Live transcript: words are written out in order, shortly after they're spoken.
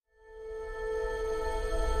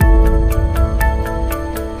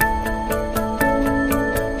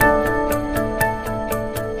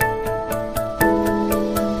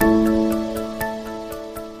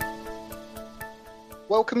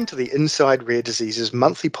welcome to the Inside Rare Diseases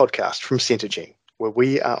monthly podcast from Centogene, where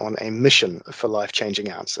we are on a mission for life-changing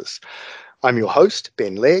answers. I'm your host,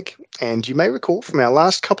 Ben Legg, and you may recall from our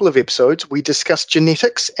last couple of episodes, we discussed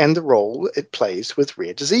genetics and the role it plays with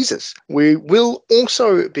rare diseases. We will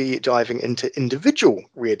also be diving into individual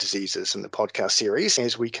rare diseases in the podcast series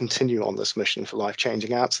as we continue on this mission for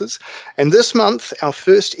life-changing answers. And this month, our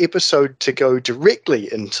first episode to go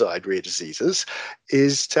directly inside rare diseases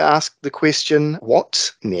is to ask the question,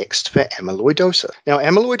 what's next for amyloidosis? Now,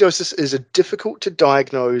 amyloidosis is a difficult to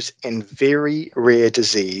diagnose and very rare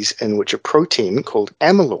disease in which a protein called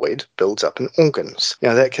amyloid builds up in organs.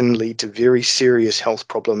 Now, that can lead to very serious health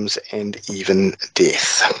problems and even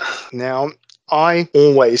death. Now, I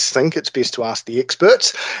always think it's best to ask the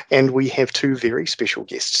experts, and we have two very special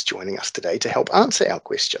guests joining us today to help answer our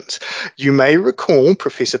questions. You may recall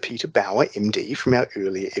Professor Peter Bauer, MD, from our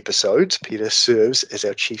earlier episodes. Peter serves as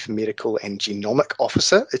our Chief Medical and Genomic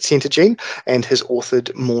Officer at Centogene and has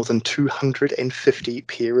authored more than 250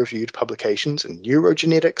 peer-reviewed publications in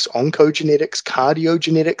neurogenetics, oncogenetics,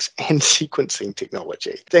 cardiogenetics, and sequencing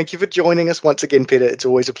technology. Thank you for joining us once again, Peter. It's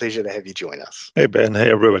always a pleasure to have you join us. Hey, Ben. Hey,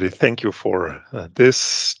 everybody. Thank you for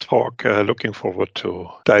this talk. Looking forward to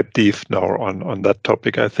dive deep now on that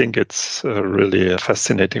topic. I think it's really a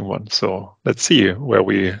fascinating one. So let's see where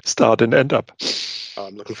we start and end up.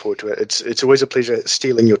 I'm looking forward to it. It's always a pleasure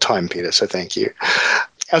stealing your time, Peter, so thank you.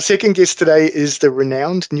 Our second guest today is the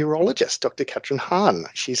renowned neurologist, Dr. Katrin Hahn.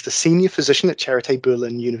 She's the senior physician at Charité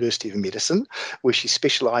Berlin University of Medicine, where she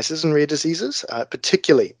specializes in rare diseases,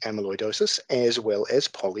 particularly amyloidosis, as well as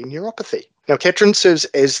polyneuropathy. Now, Katrin serves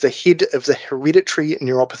as the head of the Hereditary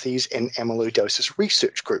Neuropathies and Amyloidosis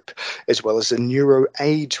Research Group, as well as the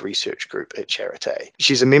NeuroAIDS Research Group at Charité.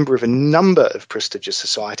 She's a member of a number of prestigious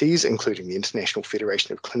societies, including the International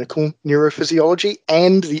Federation of Clinical Neurophysiology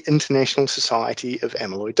and the International Society of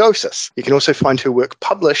Amyloidosis. You can also find her work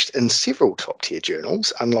published in several top-tier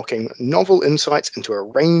journals, unlocking novel insights into a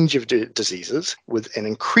range of diseases with an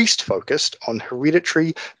increased focus on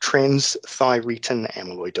hereditary transthyretin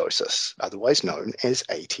amyloidosis, otherwise known as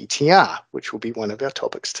ATTR, which will be one of our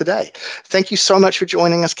topics today. Thank you so much for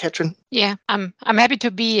joining us, Katrin. Yeah, I'm happy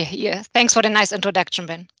to be here. Thanks for the nice introduction,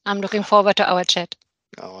 Ben. I'm looking forward to our chat.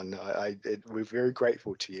 Oh, no, we're very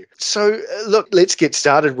grateful to you. So, look, let's get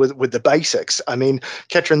started with the basics. I mean,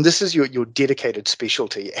 Katrin, this is your dedicated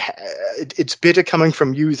specialty. It's better coming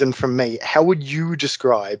from you than from me. How would you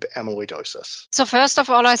describe amyloidosis? So first of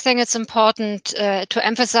all, I think it's important to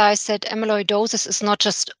emphasize that amyloidosis is not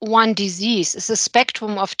just one disease. It's a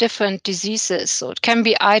spectrum of different diseases. So it can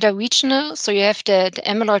be either regional, so you have the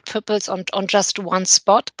amyloid fibrils on just one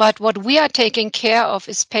spot. But what we are taking care of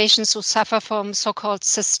is patients who suffer from so-called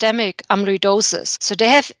systemic amyloidosis. So they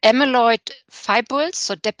have amyloid fibrils,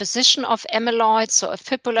 so deposition of amyloid, so a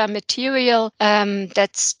fibrillar material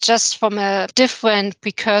that's just from a different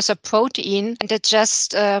precursor protein, and it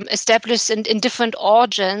just established in different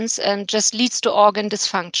organs and just leads to organ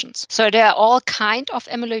dysfunctions. So there are all kinds of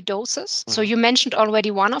amyloidosis. So you mentioned already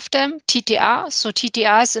one of them, TTR. So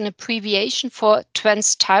TTR is an abbreviation for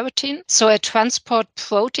transthyretin, so a transport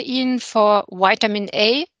protein for vitamin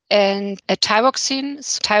A and a thyroxine,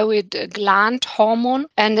 thyroid gland hormone.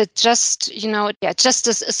 And it just, just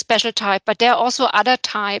is a special type. But there are also other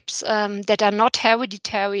types that are not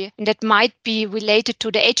hereditary and that might be related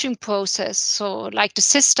to the aging process. So like the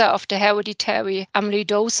sister of the hereditary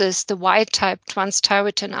amyloidosis, the wild type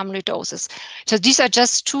transthyretin amyloidosis. So these are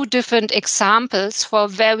just two different examples for a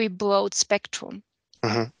very broad spectrum.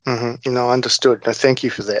 No, understood. No, thank you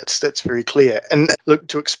for that. That's very clear. And look,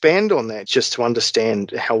 to expand on that, just to understand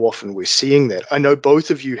how often we're seeing that, I know both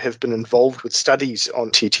of you have been involved with studies on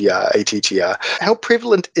TTR, ATTR. How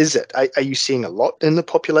prevalent is it? Are you seeing a lot in the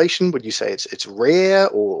population? Would you say it's rare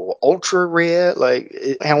or ultra rare? Like,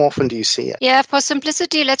 how often do you see it? Yeah, for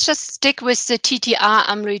simplicity, let's just stick with the TTR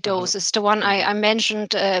amyloidosis, the one I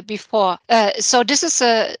mentioned before. So this is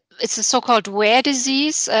it's a so-called rare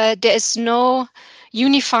disease. There is no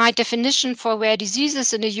unified definition for rare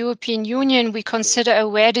diseases in the European Union. We consider a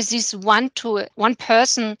rare disease one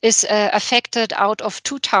person is affected out of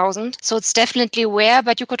 2,000. So it's definitely rare,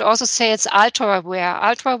 but you could also say it's ultra rare.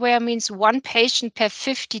 Ultra rare means one patient per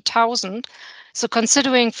 50,000. So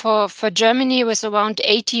considering for Germany with around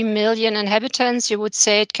 80 million inhabitants, you would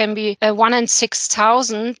say it can be 1 in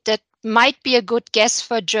 6,000. That might be a good guess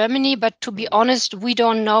for Germany, but to be honest, we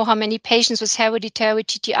don't know how many patients with hereditary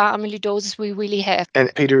TTR amyloidosis we really have. And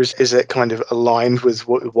Peter, is that kind of aligned with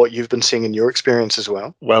what you've been seeing in your experience as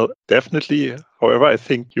well? Well, definitely. However, I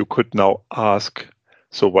think you could now ask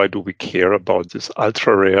So why do we care about this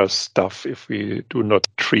ultra-rare stuff if we do not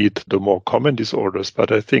treat the more common disorders?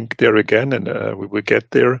 But I think there again, and we will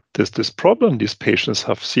get there, this problem these patients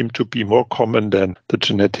have seemed to be more common than the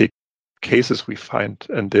genetic cases we find.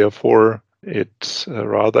 And therefore, it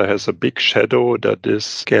rather has a big shadow that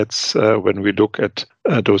this gets when we look at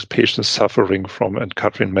those patients suffering from, and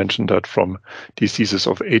Katrin mentioned that, from diseases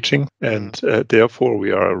of aging. And therefore,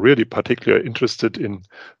 we are really particularly interested in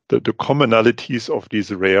the commonalities of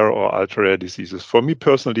these rare or ultra-rare diseases. For me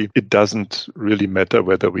personally, it doesn't really matter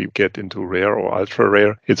whether we get into rare or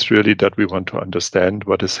ultra-rare. It's really that we want to understand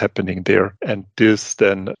what is happening there, and this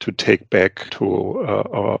then to take back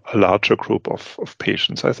to a larger group of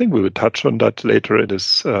patients. I think we will touch on that later in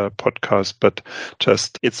this podcast, but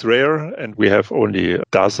just it's rare, and we have only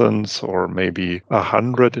dozens or maybe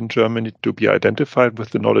 100 in Germany to be identified with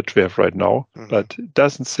the knowledge we have right now. But it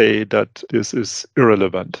doesn't say that this is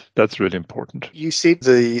irrelevant. That's really important. You said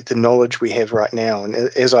the knowledge we have right now, and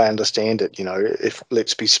as I understand it, if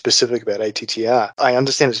let's be specific about ATTR, I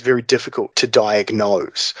understand it's very difficult to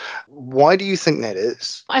diagnose. Why do you think that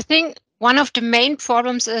is? I think one of the main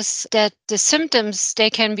problems is that the symptoms,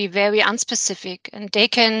 they can be very unspecific, and they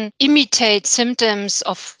can imitate symptoms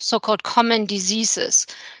of so-called common diseases.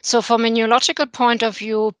 So from a neurological point of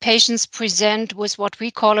view, patients present with what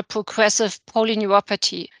we call a progressive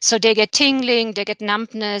polyneuropathy. So they get tingling, they get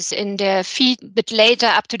numbness in their feet, a bit later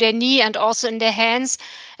up to their knee and also in their hands.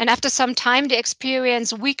 And after some time, they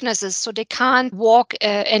experience weaknesses, so they can't walk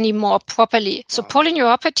anymore properly. So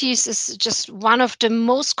polyneuropathies is just one of the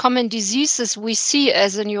most common diseases we see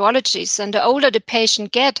as a neurologist. And the older the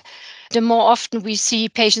patient gets, the more often we see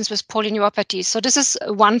patients with polyneuropathy. So this is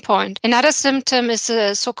one point. Another symptom is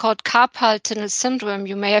a so-called carpal tunnel syndrome.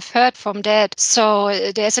 You may have heard from that.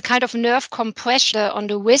 So there's a kind of nerve compression on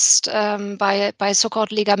the wrist by so-called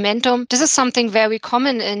ligamentum. This is something very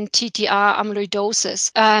common in TTR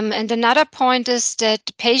amyloidosis. And another point is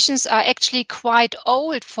that patients are actually quite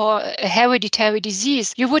old for a hereditary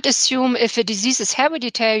disease. You would assume if a disease is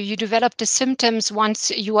hereditary, you develop the symptoms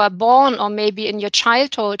once you are born, or maybe in your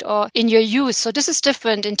childhood or in your youth. So this is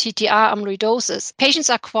different in TTR amyloidosis. Patients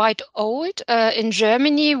are quite old in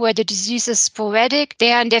Germany, where the disease is sporadic.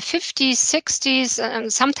 They are in their 50s, 60s,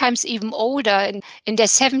 and sometimes even older, in their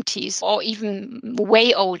 70s, or even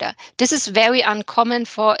way older. This is very uncommon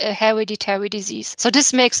for a hereditary disease. So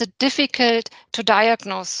this makes it difficult to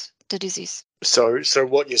diagnose the disease. So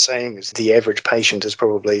what you're saying is the average patient is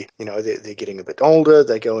probably, they're getting a bit older,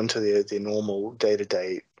 they go into their normal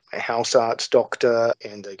day-to-day house arts doctor,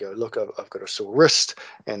 and they go, look, I've got a sore wrist,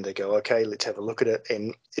 and they go, okay, let's have a look at it,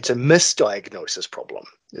 and it's a misdiagnosis problem.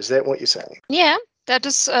 Is that what you're saying? Yeah. That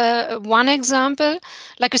is one example.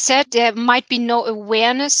 Like I said, there might be no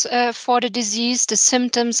awareness for the disease. The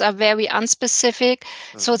symptoms are very unspecific.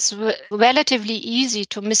 So it's relatively easy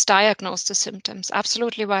to misdiagnose the symptoms.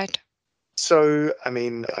 Absolutely right. So, I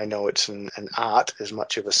know it's an art as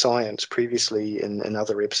much of a science. Previously, in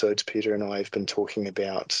other episodes, Peter and I have been talking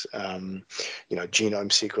about, genome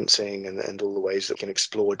sequencing and all the ways that we can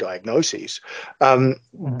explore diagnoses.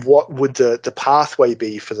 What would the pathway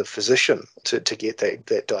be for the physician to get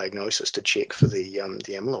that diagnosis, to check for the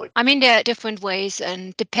amyloid? There are different ways,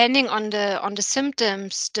 and depending on the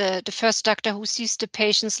symptoms, the first doctor who sees the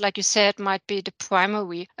patients, like you said, might be the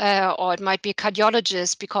primary, or it might be a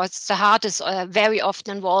cardiologist because the heart is very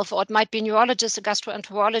often involved, or it might be a neurologist, a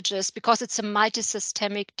gastroenterologist, because it's a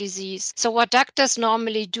multisystemic disease. So what doctors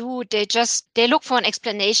normally do, they look for an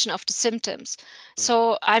explanation of the symptoms.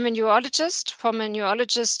 So I'm a neurologist. From a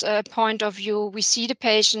neurologist point of view, we see the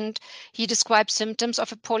patient. He describes symptoms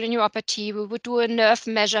of a polyneuropathy. We would do a nerve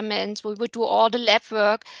measurement. We would do all the lab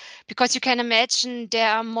work, because you can imagine there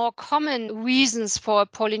are more common reasons for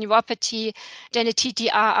polyneuropathy than a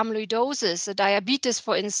TTR amyloidosis. A diabetes,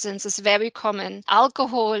 for instance, is very common.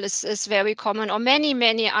 Alcohol is very common, or many,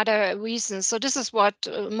 many other reasons. So this is what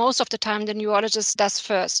most of the time the neurologist does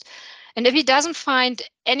first. And if he doesn't find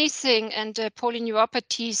anything and the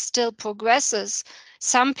polyneuropathy still progresses,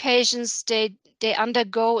 some patients, they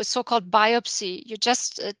undergo a so-called biopsy. You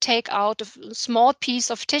just take out a small piece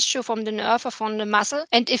of tissue from the nerve or from the muscle.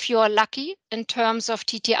 And if you are lucky, in terms of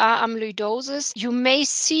TTR amyloidosis, you may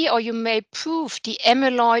see or you may prove the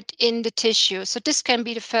amyloid in the tissue. So this can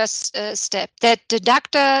be the first step, that the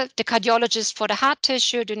doctor, the cardiologist for the heart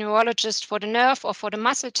tissue, the neurologist for the nerve or for the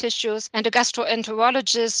muscle tissues, and the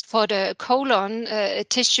gastroenterologist for the colon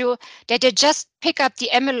tissue, that they just pick up the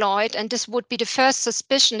amyloid, and this would be the first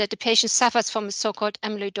suspicion that the patient suffers from so-called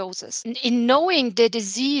amyloidosis. In knowing the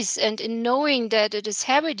disease and in knowing that it is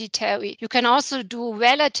hereditary, you can also do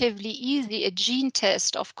relatively easy a gene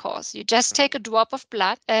test, of course. You just take a drop of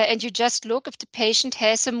blood and you just look if the patient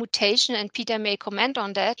has a mutation, and Peter may comment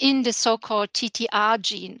on that, in the so-called TTR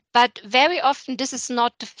gene. But very often this is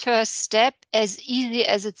not the first step, as easy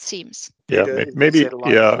as it seems. Yeah, Peter, is maybe, that a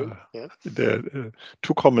line of thought? yeah. The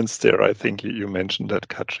two comments there. I think you mentioned that,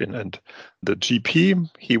 Katrin, and the GP,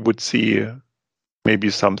 he would see maybe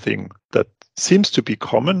something that seems to be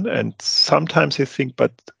common, and sometimes you think,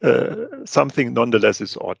 but something nonetheless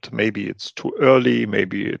is odd. Maybe it's too early,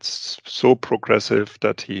 maybe it's so progressive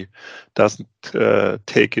that he doesn't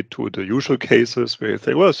take it to the usual cases where you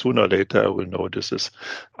think, well, sooner or later I will know this is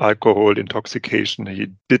alcohol intoxication. He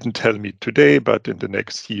didn't tell me today, but in the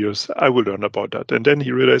next years I will learn about that. And then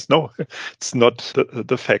he realized, no, it's not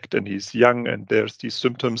the fact, and he's young and there's these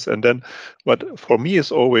symptoms. And then what for me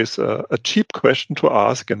is always a cheap question to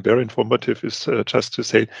ask and very informative is just to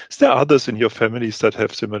say, is there others in your families that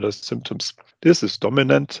have similar symptoms? This is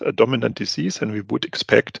a dominant disease, and we would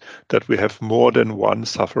expect that we have more than one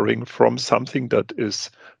suffering from something that is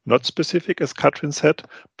not specific, as Katrin said,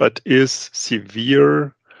 but is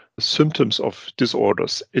severe symptoms of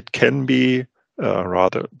disorders. It can be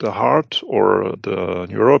rather the heart or the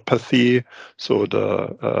neuropathy. So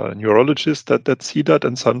the neurologists that see that,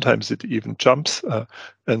 and sometimes it even jumps.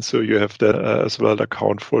 And so you have to as well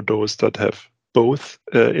account for those that have both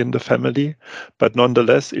in the family. But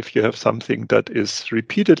nonetheless, if you have something that is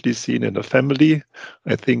repeatedly seen in a family,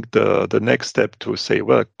 I think the next step to say,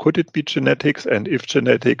 well, could it be genetics? And if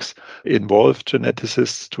genetics involve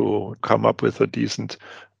geneticists to come up with a decent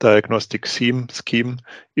diagnostic scheme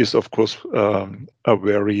is, of course, a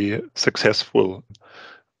very successful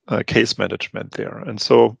case management there. And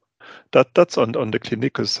so that's on the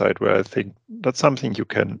clinical side, where I think that's something you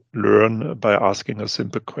can learn by asking a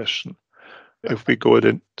simple question. If we go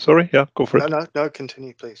then, sorry, yeah, go for it. No,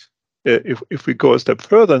 continue, please. If we go a step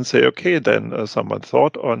further and say, okay, then someone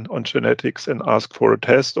thought on genetics and ask for a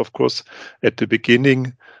test, of course, at the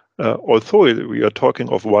beginning, although we are talking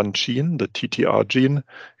of one gene, the TTR gene,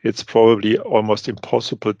 it's probably almost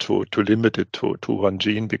impossible to limit it to one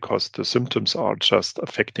gene, because the symptoms are just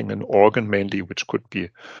affecting an organ mainly, which could be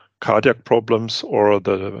cardiac problems or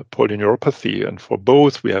the polyneuropathy. And for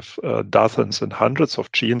both, we have dozens and hundreds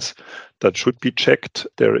of genes that should be checked.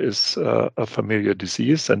 There is a familiar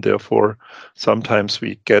disease, and therefore sometimes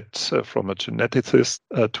we get from a geneticist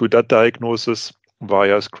to that diagnosis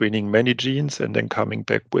via screening many genes and then coming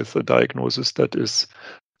back with a diagnosis that is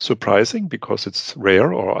surprising because it's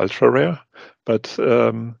rare or ultra rare, but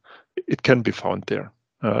it can be found there.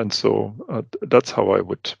 And so that's how I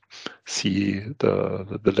would see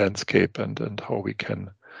the landscape and how we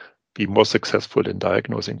can be more successful in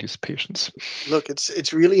diagnosing these patients. Look,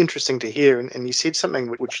 it's really interesting to hear, and you said something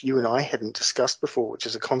which you and I hadn't discussed before, which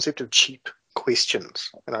is a concept of cheap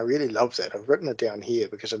questions. And I really love that. I've written it down here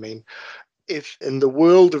because, I mean, if in the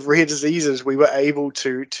world of rare diseases we were able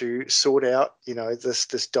to sort out, you know, this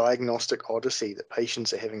diagnostic odyssey that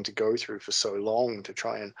patients are having to go through for so long to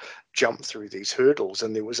try and jump through these hurdles,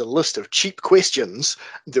 and there was a list of cheap questions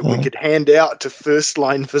that we could hand out to first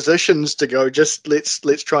line physicians to go, just let's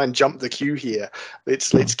try and jump the queue here.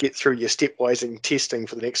 Let's get through your stepwise testing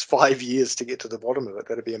for the next 5 years to get to the bottom of it.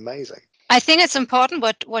 That'd be amazing. I think it's important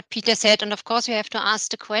what Peter said, and of course you have to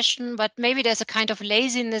ask the question, but maybe there's a kind of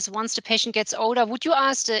laziness once the patient gets older. Would you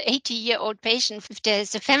ask the 80-year-old patient if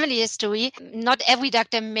there's a family history? Not every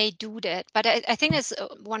doctor may do that, but I think there's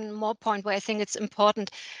one more point where I think it's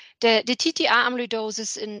important. The TTR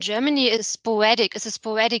amyloidosis in Germany is sporadic. It's a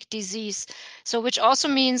sporadic disease, so which also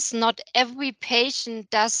means not every patient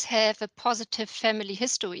does have a positive family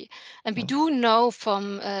history. And we do know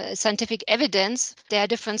from scientific evidence, there are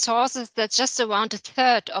different sources, that just around a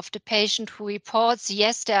third of the patient who reports,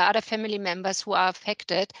 yes, there are other family members who are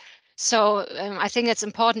affected. So I think it's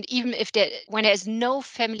important, even if when there is no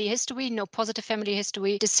family history, no positive family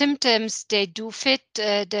history, the symptoms, they do fit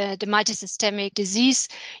the multisystemic disease,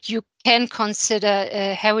 you can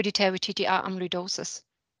consider hereditary TTR amyloidosis.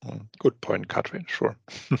 Good point, Katrin, sure.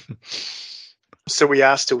 So we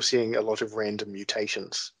are still seeing a lot of random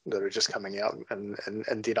mutations that are just coming out, and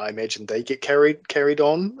then I imagine they get carried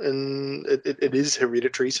on, and it is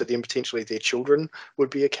hereditary, so then potentially their children would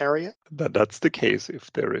be a carrier? That's the case.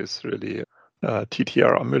 If there is really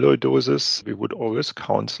TTR amyloidosis, we would always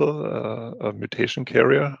counsel a mutation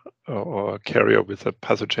carrier or a carrier with a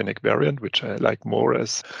pathogenic variant, which I like more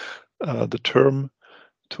as the term,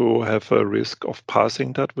 to have a risk of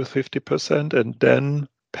passing that with 50%. And then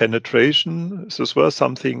penetration is as well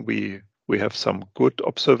something we we have some good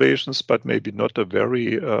observations, but maybe not a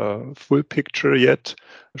very full picture yet,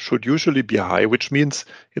 should usually be high, which means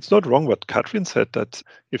it's not wrong what Katrin said, that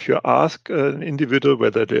if you ask an individual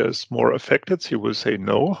whether there's more affected, he will say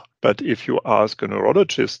no. But if you ask a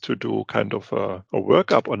neurologist to do kind of a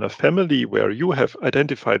workup on a family where you have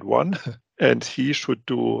identified one, and he should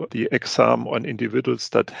do the exam on individuals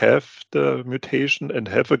that have the mutation and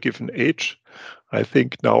have a given age, I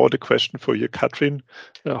think now the question for you, Katrin,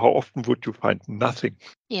 how often would you find nothing?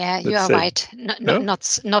 Yeah, you are right. Not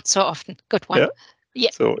so often. Good one. Yeah.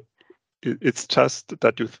 So it's just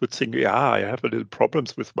that you would think, I have a little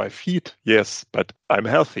problems with my feet. Yes, but I'm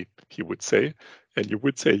healthy, he would say. And you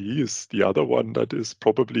would say he is the other one that is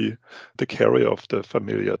probably the carrier of the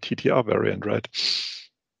familiar TTR variant, right?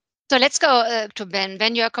 So let's go to Ben.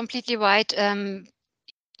 Ben, you are completely right.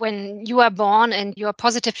 When you are born and you are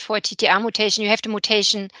positive for a TTR mutation, you have the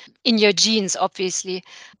mutation in your genes, obviously.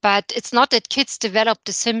 But it's not that kids develop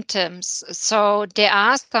the symptoms. So there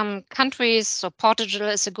are some countries, so Portugal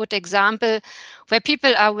is a good example, where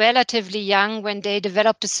people are relatively young when they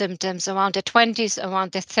develop the symptoms, around their 20s,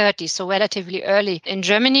 around their 30s, so relatively early. In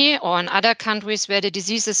Germany or in other countries where the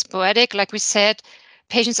disease is sporadic, like we said,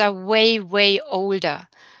 patients are way, way older.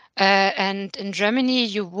 And in Germany,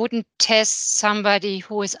 you wouldn't test somebody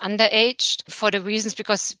who is underage for the reasons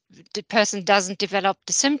because the person doesn't develop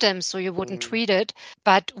the symptoms, so you wouldn't treat it.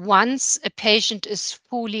 But once a patient is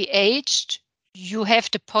fully aged, you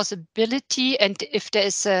have the possibility, and if there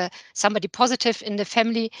is somebody positive in the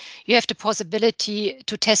family, you have the possibility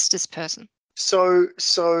to test this person. So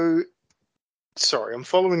sorry, I'm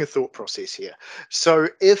following a thought process here. So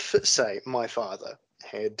if, say, my father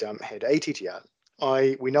had ATTR,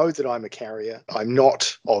 we know that I'm a carrier. I'm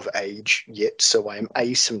not of age yet, so I am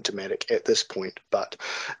asymptomatic at this point, but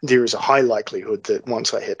there is a high likelihood that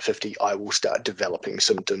once I hit 50, I will start developing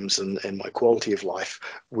symptoms and my quality of life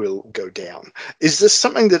will go down. Is this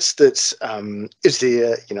something is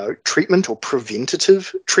there, treatment or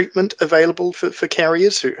preventative treatment available for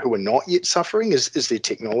carriers who are not yet suffering? Is there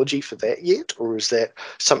technology for that yet, or is that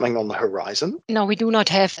something on the horizon? No, we do not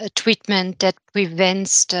have a treatment that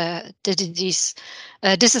prevents the disease.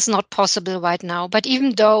 This is not possible right now. But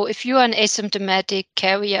even though if you are an asymptomatic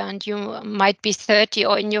carrier and you might be 30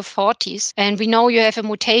 or in your 40s, and we know you have a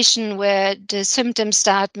mutation where the symptoms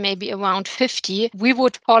start maybe around 50, we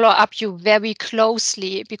would follow up you very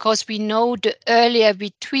closely because we know the earlier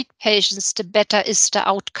we treat patients, the better is the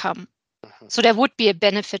outcome. Mm-hmm. So there would be a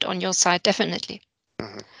benefit on your side, definitely.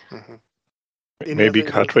 Mm-hmm. Mm-hmm. Maybe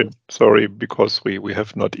Katrin, sorry, because we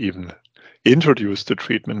have not even introduced the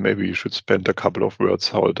treatment. Maybe you should spend a couple of words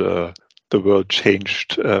how the world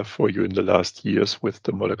changed for you in the last years with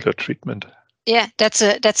the molecular treatment. Yeah, that's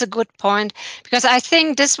a good point, because I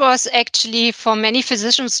think this was actually for many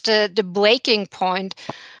physicians the breaking point,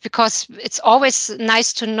 because it's always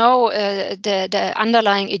nice to know the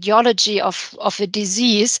underlying etiology of a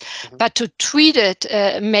disease, mm-hmm. but to treat it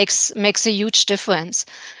makes a huge difference.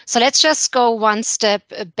 So let's just go one step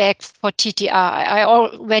back for TTR. I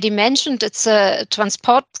already mentioned it's a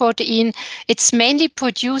transport protein. It's mainly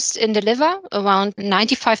produced in the liver. Around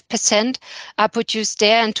 95% are produced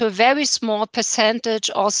there, and to a very small percentage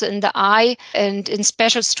also in the eye and in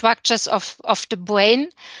special structures of the brain.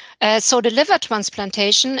 So the liver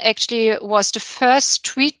transplantation actually was the first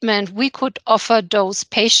treatment we could offer those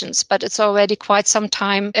patients, but it's already quite some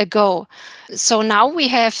time ago. So now we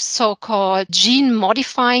have so-called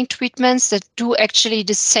gene-modifying treatments that do actually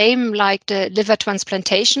the same like the liver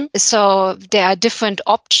transplantation. So there are different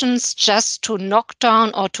options just to knock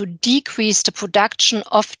down or to decrease the production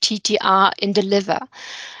of TTR in the liver.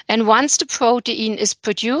 And once the protein is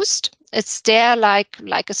produced, it's there like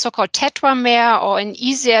a so-called tetramer, or in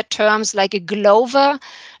easier terms, like a clover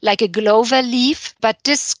leaf. But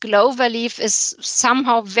this clover leaf is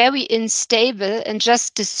somehow very unstable and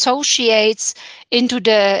just dissociates into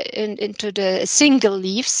the single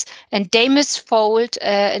leaves, and they misfold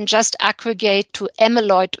and just aggregate to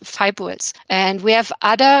amyloid fibrils. And we have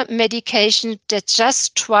other medications that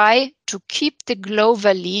just try to keep the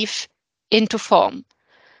clover leaf into form.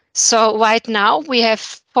 So right now we have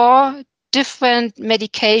 4 different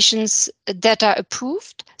medications that are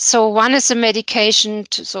approved. So one is a medication,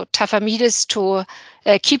 tafamidis, to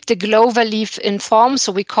keep the clover leaf in form.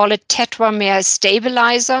 So we call it tetramer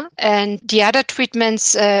stabilizer. And the other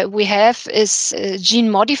treatments we have is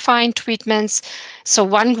gene-modifying treatments. So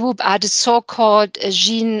one group are the so-called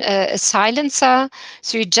gene silencer.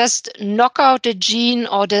 So you just knock out the gene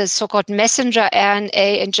or the so-called messenger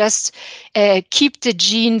RNA and just keep the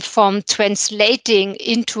gene from translating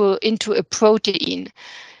into a protein.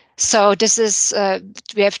 So this is,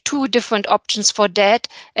 we have two different options for that.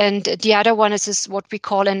 And the other one is what we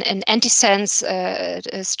call an antisense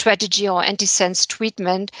strategy or antisense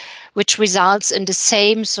treatment, which results in the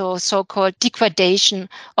same so-called degradation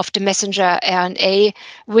of the messenger RNA,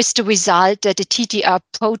 with the result that the TTR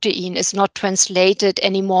protein is not translated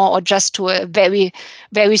anymore, or just to a very,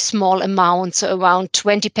 very small amount, so around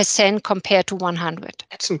 20% compared to 100.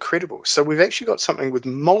 That's incredible. So we've actually got something with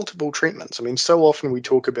multiple treatments. I mean, so often we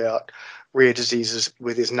talk about rare diseases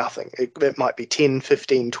where there's nothing. That might be 10,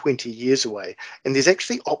 15, 20 years away. And there's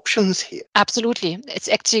actually options here. Absolutely. It's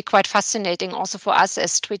actually quite fascinating also for us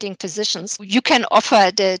as treating physicians. You can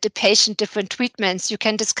offer the patient different treatments. You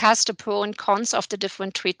can discuss the pros and cons of the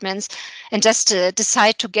different treatments and just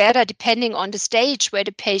decide together, depending on the stage where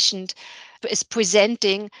the patient is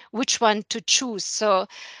presenting, which one to choose. So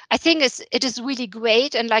I think it is really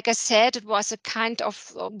great. And like I said, it was a kind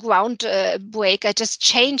of ground break. I just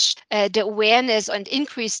changed the awareness and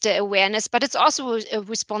increased the awareness, but it's also a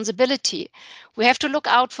responsibility. We have to look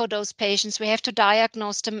out for those patients. We have to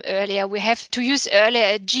diagnose them earlier. We have to use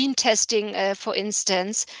earlier gene testing, for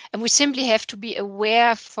instance, and we simply have to be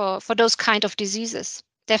aware for those kind of diseases.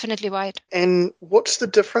 Definitely right. And what's the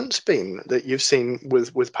difference been that you've seen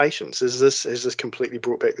with patients? Has this completely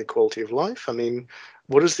brought back their quality of life? I mean,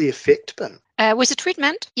 what has the effect been? With the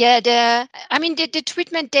treatment, the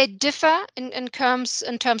treatment, they differ in terms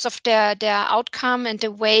of their outcome and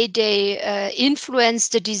the way they influence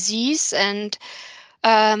the disease. And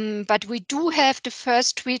but we do have the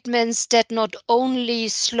first treatments that not only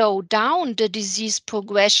slow down the disease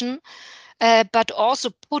progression, but also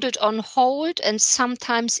put it on hold and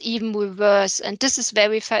sometimes even reverse. And this is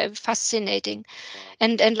very fascinating.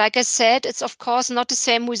 And like I said, it's of course not the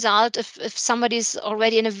same result if somebody is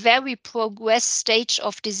already in a very progressed stage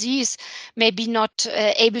of disease, maybe not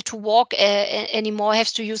able to walk anymore,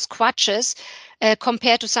 has to use crutches,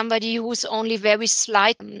 compared to somebody who's only very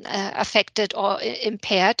slightly affected or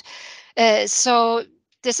impaired. So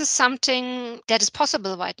this is something that is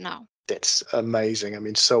possible right now. That's amazing. I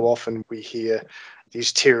mean, so often we hear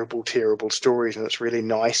these terrible, terrible stories, and it's really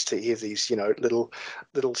nice to hear these,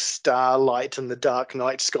 little starlight in the dark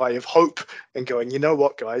night sky of hope, and going, you know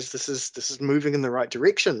what, guys, this is moving in the right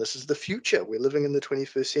direction. This is the future. We're living in the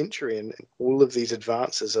 21st century, and all of these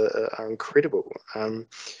advances are incredible.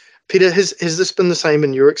 Peter, has this been the same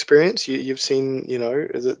in your experience? You've seen,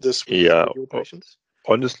 this with your patients?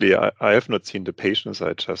 Honestly, I have not seen the patients.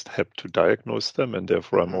 I just have to diagnose them, and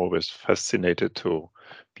therefore I'm always fascinated to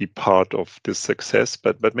be part of this success.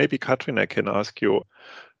 But maybe, Katrin, I can ask you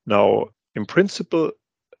now, in principle,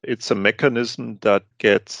 it's a mechanism that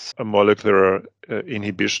gets a molecular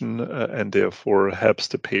inhibition and therefore helps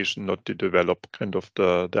the patient not to develop kind of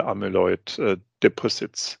the amyloid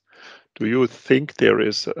deposits. Do you think there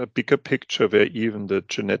is a bigger picture where even the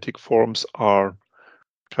genetic forms are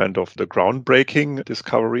kind of the groundbreaking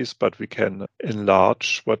discoveries, but we can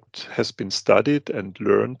enlarge what has been studied and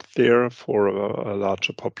learned there for a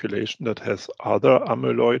larger population that has other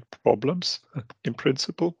amyloid problems in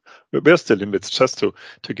principle? Where's the limits? Just to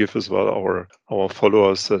give as well our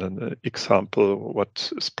followers an example what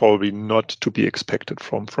is probably not to be expected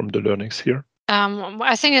from the learnings here.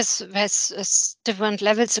 I think it's different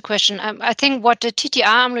levels, the question. I think what the TTR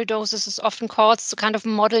amyloidosis is often called is a kind of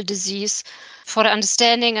model disease for the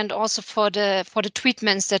understanding and also for the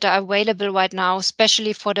treatments that are available right now,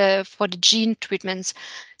 especially for the gene treatments.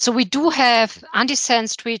 So we do have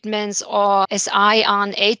antisense treatments or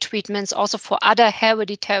siRNA treatments also for other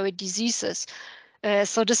hereditary diseases.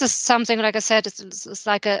 So this is something, like I said, it's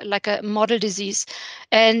like a model disease.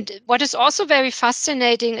 And what is also very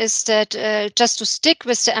fascinating is that just to stick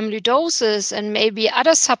with the amyloidosis and maybe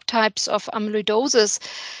other subtypes of amyloidosis,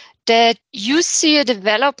 that you see a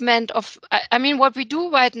development of, what we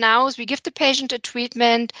do right now is we give the patient a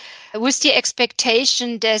treatment with the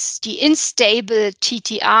expectation that the unstable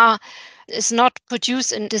TTR is not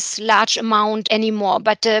produced in this large amount anymore,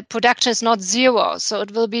 but the production is not zero. So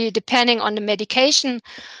it will be, depending on the medication,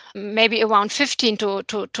 maybe around 15 to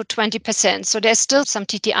 20%. So there's still some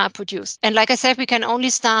TTR produced. And like I said, we can only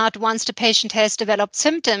start once the patient has developed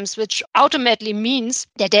symptoms, which ultimately means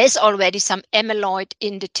that there's already some amyloid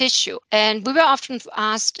in the tissue. And we were often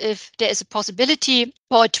asked if there is a possibility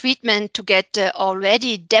for a treatment to get the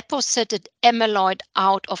already deposited amyloid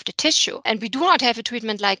out of the tissue. And we do not have a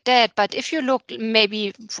treatment like that. But if you look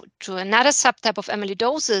maybe to another subtype of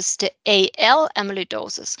amyloidosis, the AL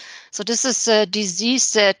amyloidosis. So this is a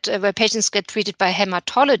disease that where patients get treated by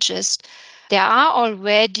hematologists. There are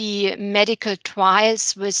already medical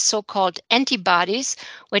trials with so-called antibodies,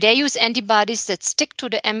 where they use antibodies that stick to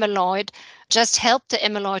the amyloid, just help the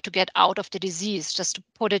amyloid to get out of the disease, just to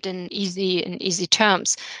put it in easy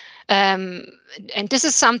terms. And this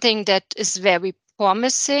is something that is very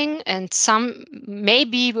promising, and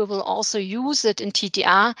maybe we will also use it in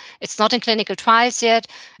TTR. It's not in clinical trials yet,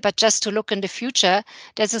 but just to look in the future,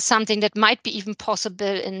 this is something that might be even possible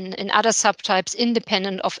in other subtypes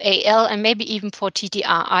independent of AL, and maybe even for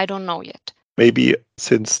TTR. I don't know yet. Maybe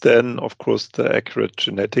since then, of course, the accurate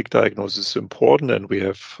genetic diagnosis is important, and we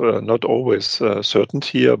have not always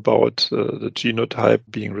certainty about the genotype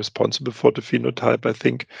being responsible for the phenotype. I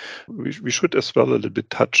think we should as well a little bit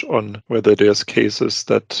touch on whether there's cases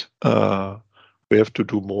that we have to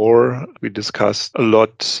do more. We discussed a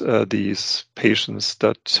lot these patients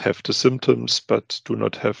that have the symptoms but do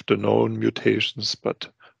not have the known mutations, but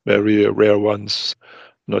very rare ones,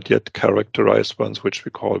 not yet characterized ones, which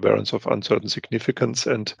we call variants of uncertain significance.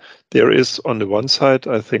 And there is, on the one side,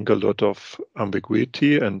 I think, a lot of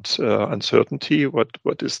ambiguity and uncertainty. What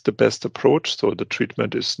is the best approach? So the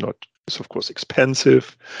treatment is of course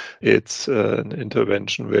expensive. It's an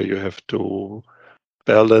intervention where you have to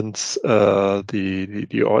balance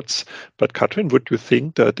the odds. But Katrin, would you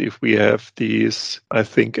think that if we have these, I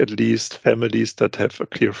think at least families that have a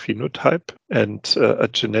clear phenotype and a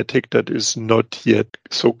genetic that is not yet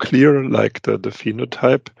so clear like the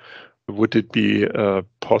phenotype, would it be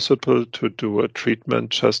possible to do a treatment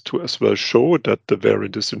just to as well show that the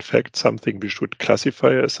variant is in fact something we should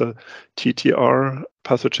classify as a TTR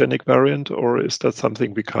pathogenic variant, or is that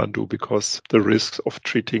something we can't do because the risk of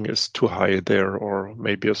treating is too high there, or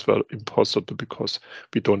maybe as well impossible because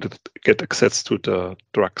we don't get access to the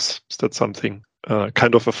drugs? Is that something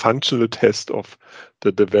kind of a functional test of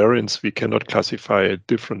the variants we cannot classify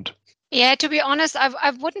different? Yeah, to be honest,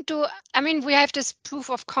 I wouldn't do. I mean, we have this proof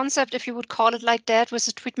of concept, if you would call it like that, with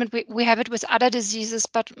the treatment. We have it with other diseases,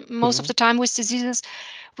 but most of the time with diseases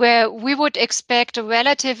where we would expect a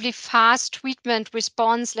relatively fast treatment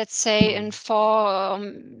response, let's say in 4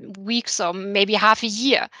 weeks or maybe half a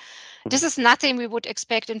year. This is nothing we would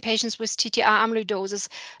expect in patients with TTR amyloidosis.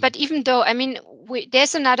 But even though, I mean,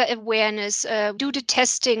 there's another awareness, do the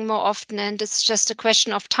testing more often, and it's just a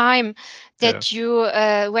question of time that you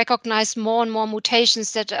recognize more and more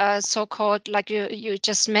mutations that are so-called, like you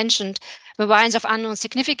just mentioned, the variants of unknown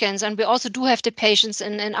significance. And we also do have the patients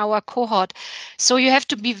in our cohort. So you have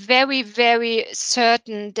to be very, very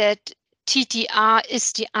certain that TTR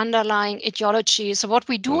is the underlying etiology. So what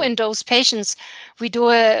we do in those patients, we do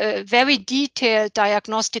a very detailed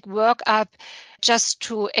diagnostic workup just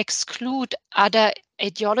to exclude other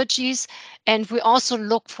etiologies. And we also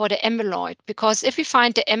look for the amyloid, because if we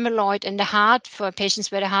find the amyloid in the heart for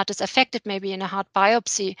patients where the heart is affected, maybe in a heart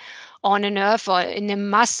biopsy or on a nerve or in a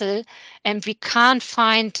muscle, and we can't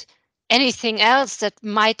find anything else that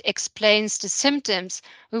might explain the symptoms,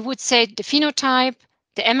 we would say the phenotype,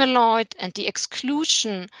 the amyloid, and the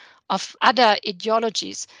exclusion of other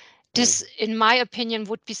etiologies. This, in my opinion,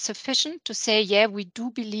 would be sufficient to say, yeah, we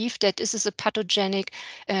do believe that this is a pathogenic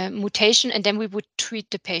mutation, and then we would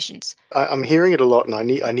treat the patients. I'm hearing it a lot, and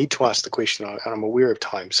I need to ask the question, and I'm aware of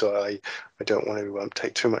time, so I don't want to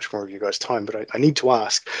take too much more of you guys' time, but I need to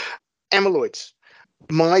ask. Amyloids.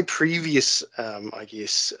 My previous,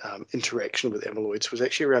 interaction with amyloids was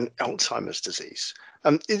actually around Alzheimer's disease.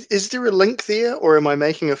 Is there a link there, or am I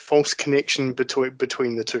making a false connection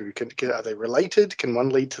between the two? Are they related? Can one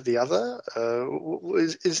lead to the other?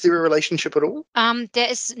 Is there a relationship at all? There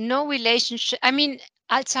is no relationship. I mean,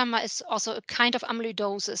 Alzheimer is also a kind of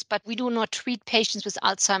amyloidosis, but we do not treat patients with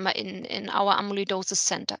Alzheimer in our amyloidosis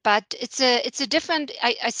center. But it's a different.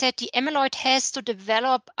 I said the amyloid has to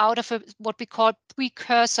develop out of what we call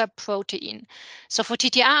precursor protein. So for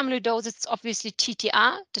TTR amyloidosis, it's obviously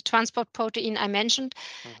TTR, the transport protein I mentioned.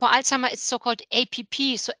 For Alzheimer, it's so-called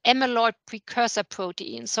APP, so amyloid precursor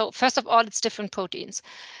protein. So first of all, it's different proteins.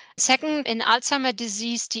 Second, in Alzheimer's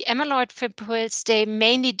disease, the amyloid fibrils, they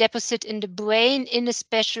mainly deposit in the brain in a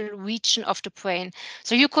special region of the brain.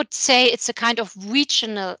 So you could say it's a kind of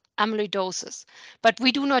regional amyloidosis, but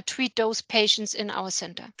we do not treat those patients in our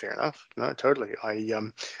center. Fair enough. No, totally.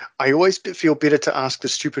 I always feel better to ask the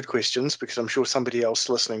stupid questions because I'm sure somebody else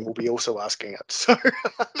listening will be also asking it. So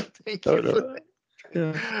thank you for that.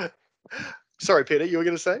 Yeah. Sorry, Peter, you were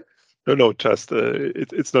going to say? No, just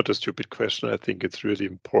it's not a stupid question. I think it's really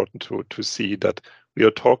important to see that we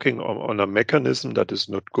are talking on a mechanism that is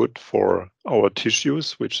not good for our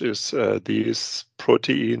tissues, which is these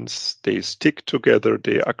proteins, they stick together,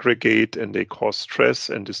 they aggregate, and they cause stress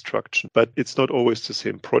and destruction. But it's not always the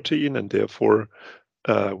same protein, and therefore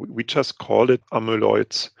We just call it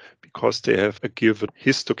amyloids because they have a given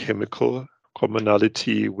histochemical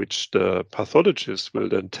commonality, which the pathologist will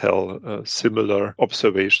then tell similar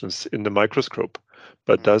observations in the microscope,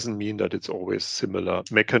 but doesn't mean that it's always similar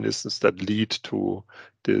mechanisms that lead to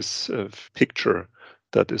this picture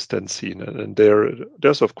that is then seen. And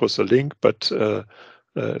there's of course a link, but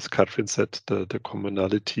as Katrin said, the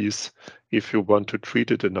commonalities, if you want to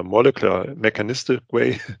treat it in a molecular mechanistic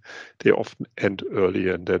way, they often end early.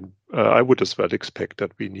 And then I would as well expect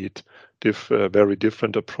that we need very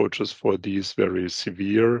different approaches for these very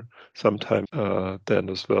severe, sometimes then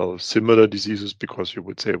as well similar diseases, because you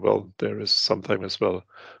would say, well, there is sometimes as well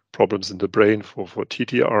problems in the brain for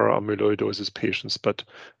TTR amyloidosis patients, but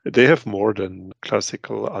they have more than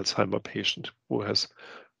classical Alzheimer patient who has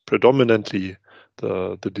predominantly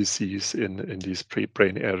the disease in these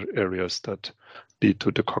brain areas that lead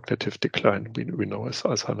to the cognitive decline we know as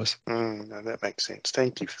Alzheimer's. No, that makes sense.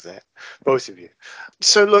 Thank you for that, both of you.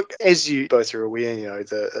 So, look, as you both are aware,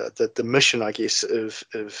 the mission, I guess, of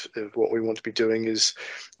what we want to be doing is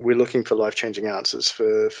we're looking for life-changing answers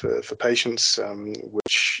for patients,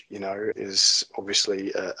 which is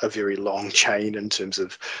obviously a very long chain in terms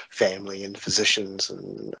of family and physicians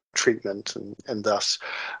and treatment, and thus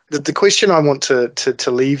the question I want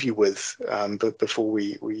to leave you with, but before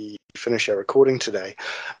we finish our recording today,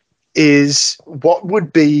 is what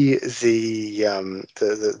would be the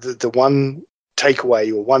one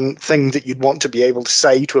takeaway or one thing that you'd want to be able to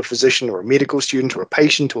say to a physician or a medical student or a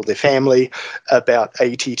patient or their family about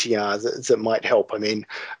ATTR that might help? I mean,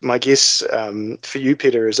 my guess for you,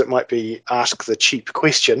 Peter, is it might be ask the cheap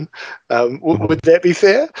question. Would that be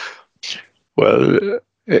fair? Well,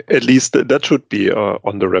 at least that should be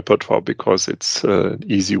on the repertoire because it's an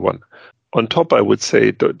easy one. On top, I would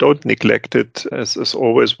say don't neglect it, as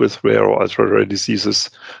always with rare or ultra-rare diseases.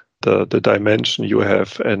 The dimension you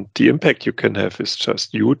have and the impact you can have is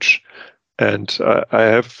just huge. And I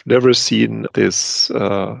have never seen this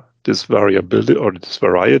variability or this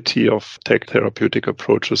variety of therapeutic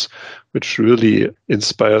approaches, which really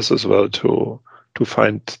inspires as well to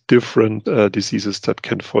find different diseases that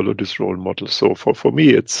can follow this role model. So for me,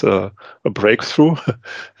 it's a breakthrough,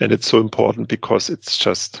 and it's so important because it's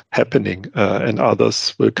just happening, and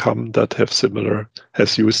others will come that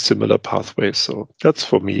has used similar pathways. So that's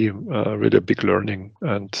for me really a big learning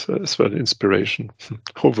and as well inspiration.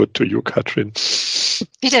 Over to you, Katrin.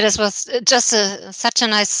 Peter, this was just such a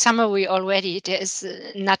nice summary already. There is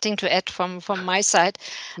nothing to add from my side.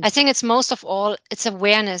 I think it's most of all, it's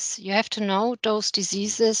awareness. You have to know those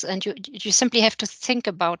diseases and you simply have to think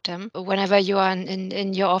about them whenever you are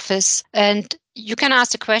in your office. And you can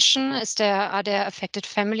ask the question, are there affected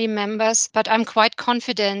family members? But I'm quite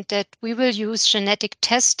confident that we will use genetic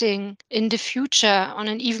testing in the future on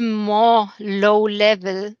an even more low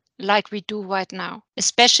level like we do right now,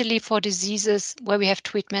 especially for diseases where we have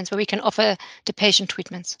treatments, where we can offer the patient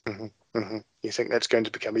treatments. Mm-hmm. Mm-hmm. You think that's going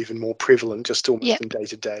to become even more prevalent just almost in day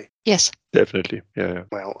to day? Yes. Definitely. Yeah.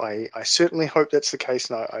 Well, I certainly hope that's the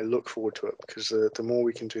case, and I look forward to it because the more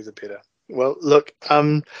we can do, the better. Well, look,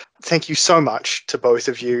 thank you so much to both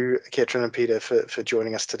of you, Katrin and Peter, for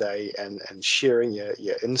joining us today and sharing your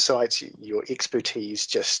insights, your expertise.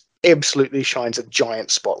 Just absolutely shines a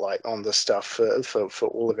giant spotlight on this stuff for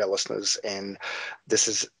all of our listeners. And this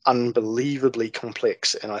is unbelievably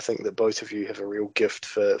complex. And I think that both of you have a real gift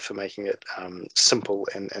for making it simple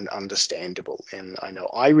and understandable. And I know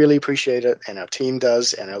I really appreciate it, and our team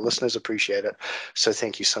does, and our listeners appreciate it. So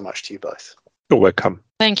thank you so much to you both. You're welcome.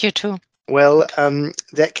 Thank you too. Well,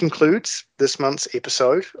 that concludes this month's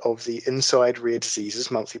episode of the Inside Rare Diseases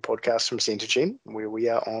monthly podcast from Centogene, where we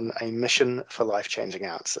are on a mission for life-changing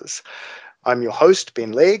answers. I'm your host,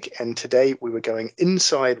 Ben Legg, and today we were going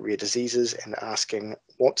inside rare diseases and asking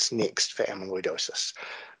what's next for amyloidosis.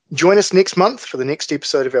 Join us next month for the next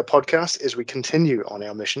episode of our podcast as we continue on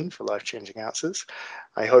our mission for life-changing answers.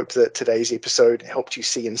 I hope that today's episode helped you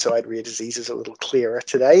see inside rare diseases a little clearer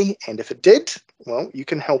today. And if it did, well, you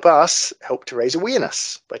can help us help to raise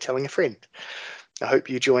awareness by telling a friend. I hope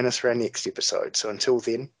you join us for our next episode. So until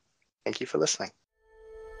then, thank you for listening.